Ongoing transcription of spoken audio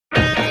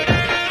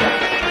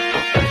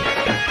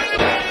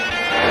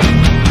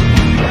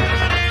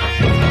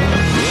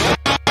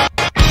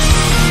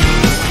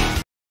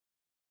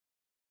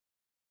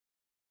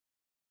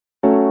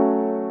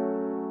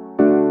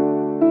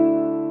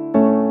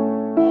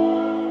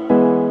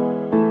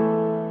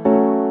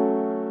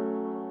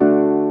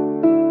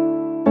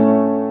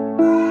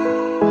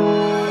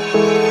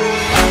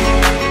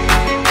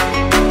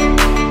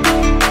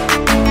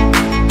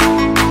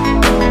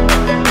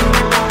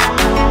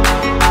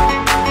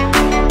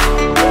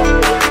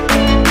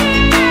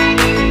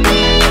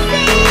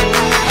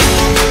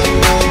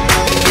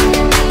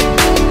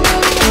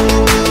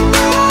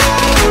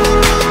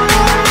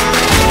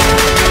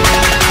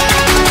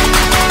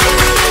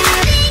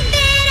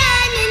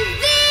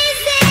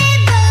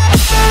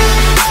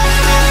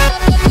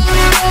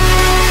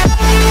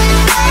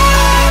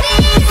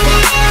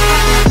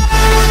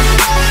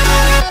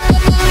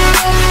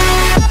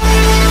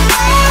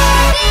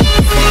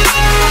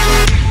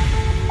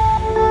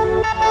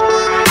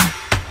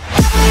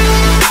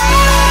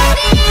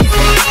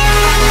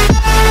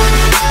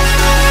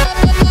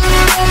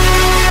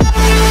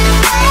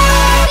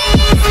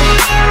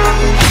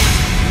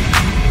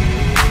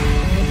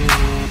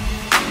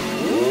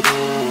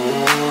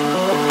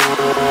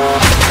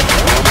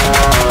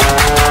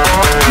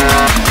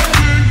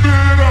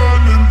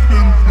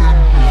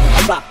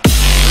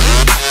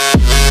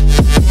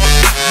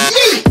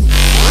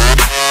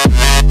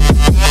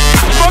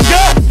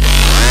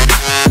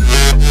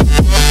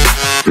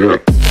Yeah.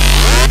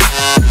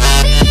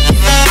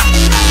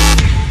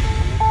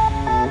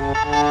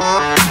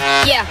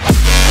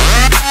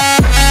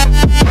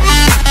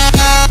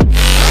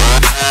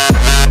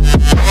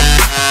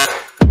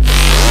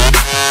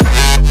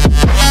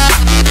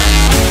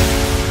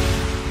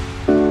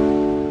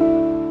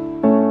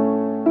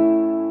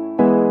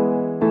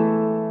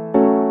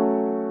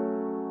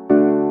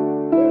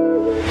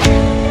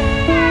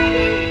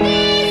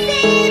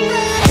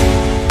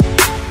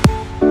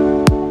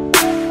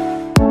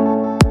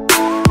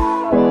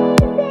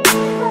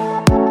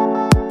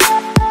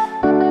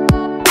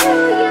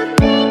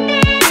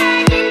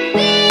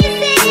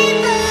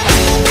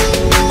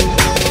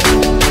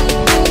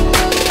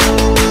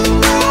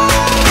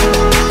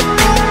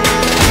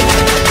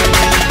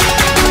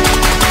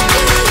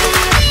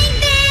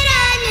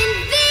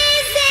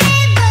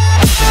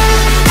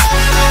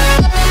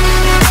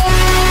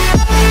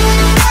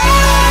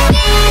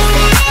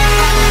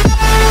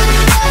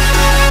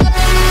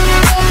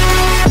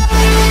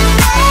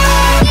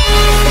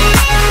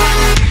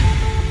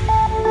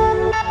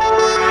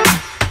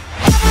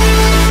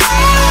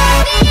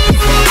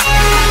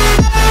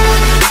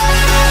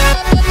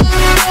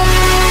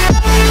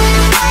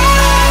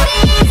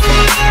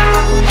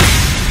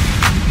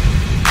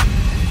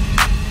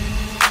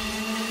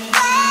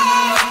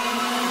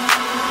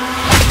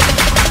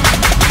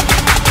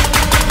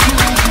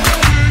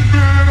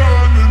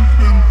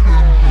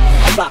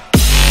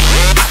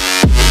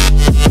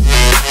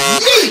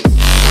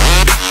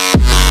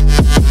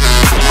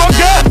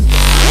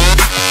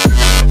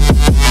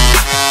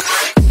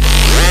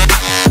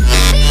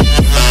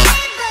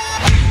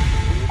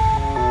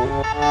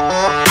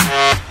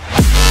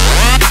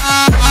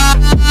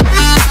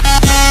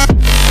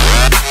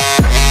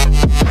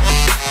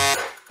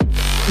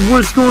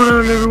 What's going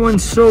on, everyone?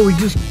 So we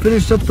just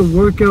finished up the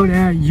workout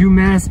at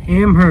UMass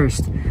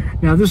Amherst.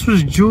 Now this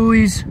was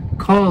Julie's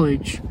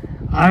college.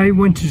 I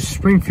went to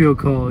Springfield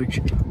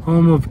College,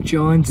 home of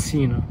John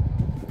Cena.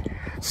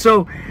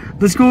 So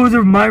let's go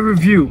over my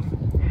review.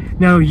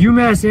 Now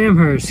UMass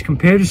Amherst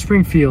compared to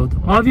Springfield,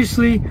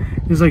 obviously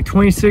there's like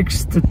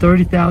 26 to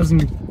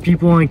 30,000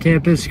 people on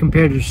campus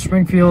compared to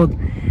Springfield.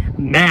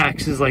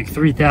 Max is like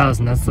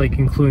 3,000. That's like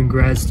including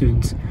grad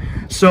students.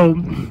 So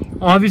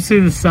obviously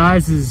the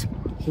size is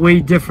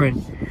way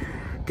different.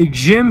 The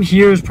gym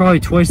here is probably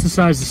twice the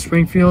size of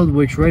Springfield,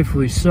 which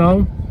rightfully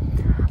so.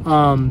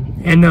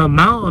 And the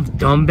amount of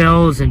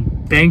dumbbells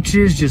and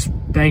benches, just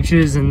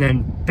benches and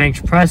then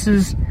bench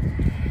presses,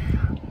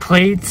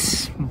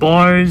 plates,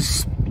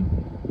 bars,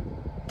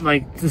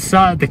 like the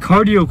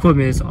cardio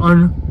equipment is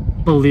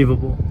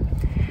unbelievable.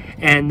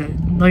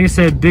 And like I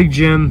said, big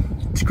gym,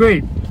 it's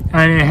great,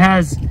 and it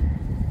has,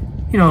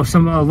 you know,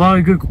 a lot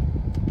of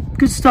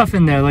good stuff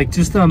in there. Like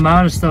just the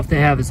amount of stuff they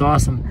have is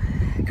awesome.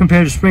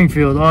 Compared to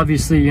Springfield,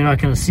 obviously you're not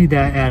going to see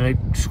that at a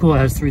school that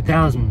has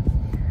 3,000.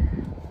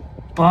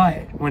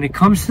 But when it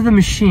comes to the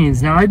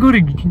machines, now I go to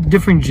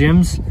different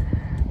gyms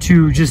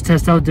to just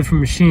test out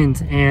different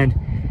machines, and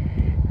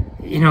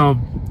you know,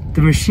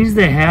 the machines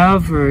they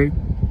have are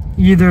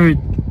either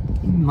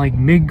like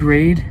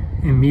mid-grade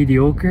and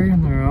mediocre,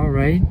 they're all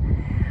right,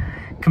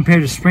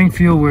 compared to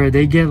Springfield where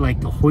they get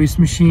like the hoist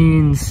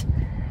machines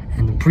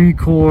and the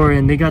pre-core,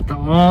 and they got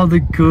all the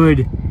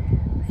good,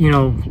 you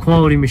know,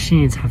 quality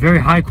machines, very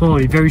high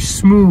quality, very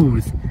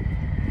smooth,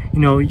 you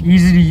know,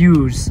 easy to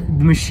use.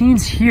 The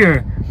machines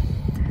here,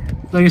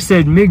 like I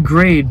said,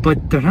 mid-grade,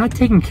 but they're not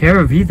taken care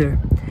of either.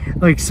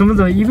 Like some of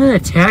the, even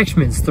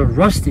attachments, they're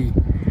rusty.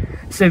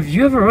 So if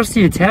you have a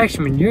rusty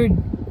attachment, you're,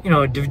 you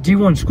know, a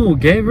D1 school,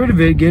 get rid of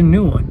it, get a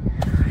new one.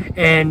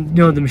 And you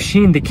know, the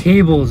machine, the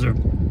cables are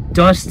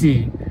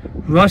dusty,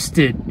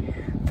 rusted,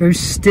 very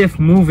stiff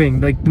moving.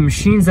 Like the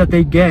machines that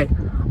they get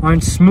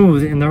aren't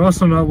smooth, and they're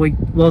also not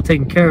well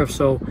taken care of,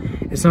 so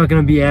it's not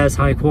going to be as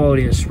high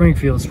quality as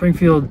Springfield.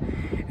 Springfield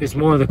is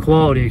more of the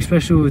quality,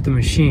 especially with the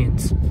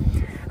machines.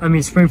 I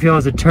mean, Springfield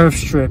has a turf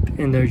strip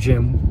in their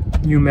gym,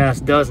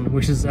 UMass doesn't,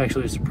 which is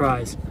actually a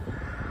surprise.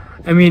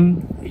 I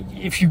mean,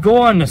 if you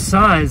go on the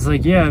size,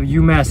 like, yeah,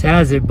 UMass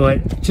has it,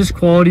 but just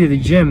quality of the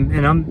gym.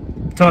 And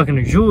I'm talking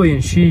to Julie,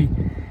 and she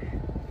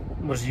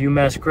was a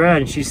UMass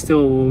grad, and she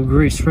still will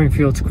agree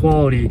Springfield's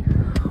quality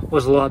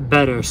was a lot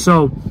better.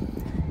 So,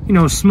 you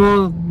know,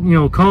 small, you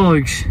know,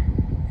 college,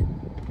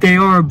 they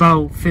are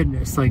about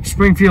fitness. Like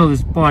Springfield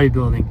is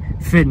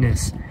bodybuilding,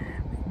 fitness,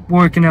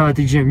 working out at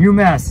the gym.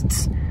 UMass,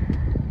 it's,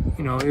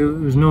 you know, it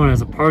was known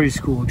as a party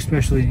school,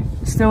 especially,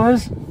 still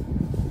is,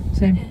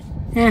 same,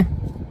 yeah,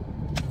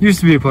 used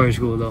to be a party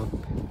school though,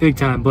 big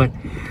time. But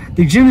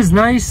the gym is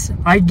nice.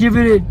 I give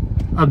it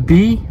a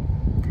B.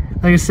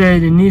 Like I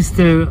said, it needs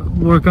to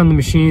work on the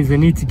machines. They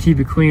need to keep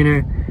it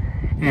cleaner,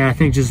 and I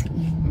think just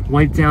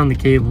wipe down the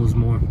cables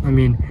more. I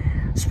mean,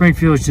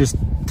 Springfield is just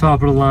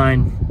top of the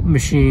line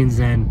machines,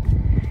 and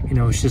you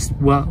know, it's just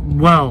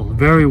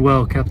very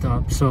well kept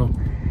up. So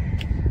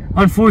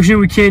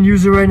unfortunately we can't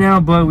use it right now,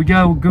 but we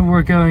got a good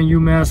workout in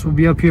UMass. We'll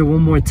be up here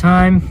one more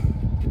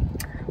time.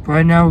 But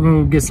right now we're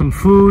gonna get some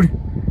food,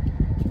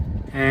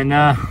 and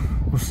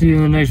we'll see you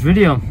in the next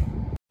video.